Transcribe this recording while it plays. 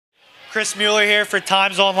Chris Mueller here for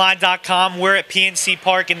TimesOnline.com. We're at PNC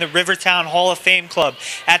Park in the Rivertown Hall of Fame Club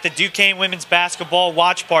at the Duquesne Women's Basketball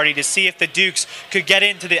Watch Party to see if the Dukes could get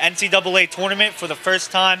into the NCAA Tournament for the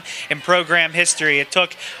first time in program history. It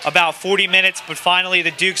took about 40 minutes, but finally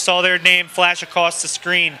the Dukes saw their name flash across the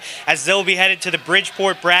screen as they'll be headed to the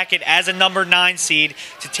Bridgeport bracket as a number 9 seed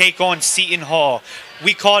to take on Seton Hall.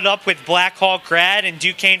 We caught up with Blackhawk grad and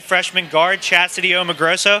Duquesne freshman guard Chassidy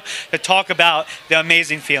Omogrosso to talk about the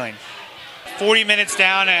amazing feeling. 40 minutes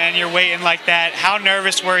down and you're waiting like that. How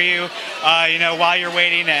nervous were you, while you're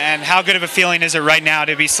waiting, and how good of a feeling is it right now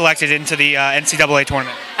to be selected into the NCAA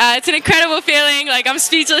tournament? It's an incredible feeling. Like, I'm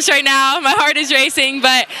speechless right now. My heart is racing,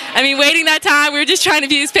 but I mean, waiting that time, we were just trying to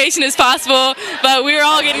be as patient as possible, but we were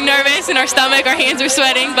all getting nervous in our stomach, our hands were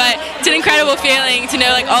sweating, but it's an incredible feeling to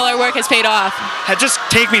know like all our work has paid off. Just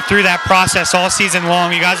take me through that process all season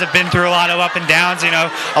long. You guys have been through a lot of up and downs,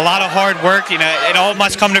 a lot of hard work. It all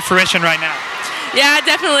must come to fruition right now. Yeah,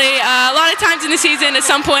 definitely. A lot of times in the season, at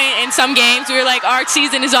some point in some games, we were like, our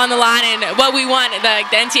season is on the line, and what we want, the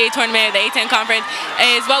NCAA Tournament, the A10 Conference,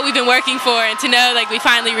 is what we've been working for, and to know like we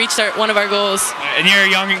finally reached one of our goals. And you're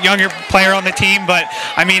a younger player on the team, but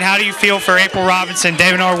I mean, how do you feel for April Robinson,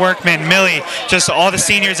 Davenor Workman, Millie, just all the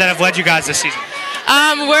seniors that have led you guys this season?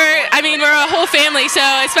 We're a whole family, so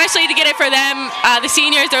especially to get it for them, the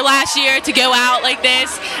seniors, their last year, to go out like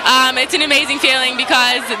this, it's an amazing feeling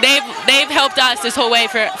because they've helped us this whole way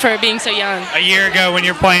for being so young. A year ago when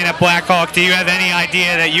you're playing at Blackhawk, do you have any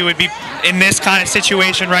idea that you would be in this kind of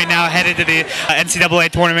situation right now, headed to the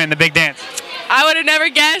NCAA tournament and the big dance? I would have never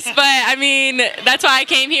guessed, but I mean, that's why I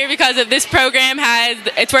came here, because of this program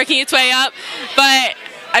it's working its way up, but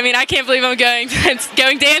I mean, I can't believe I'm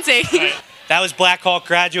going dancing. Right. That was Blackhawk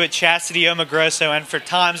graduate Chassidy Omogrosso, and for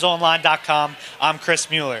TimesOnline.com, I'm Chris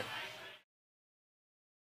Mueller.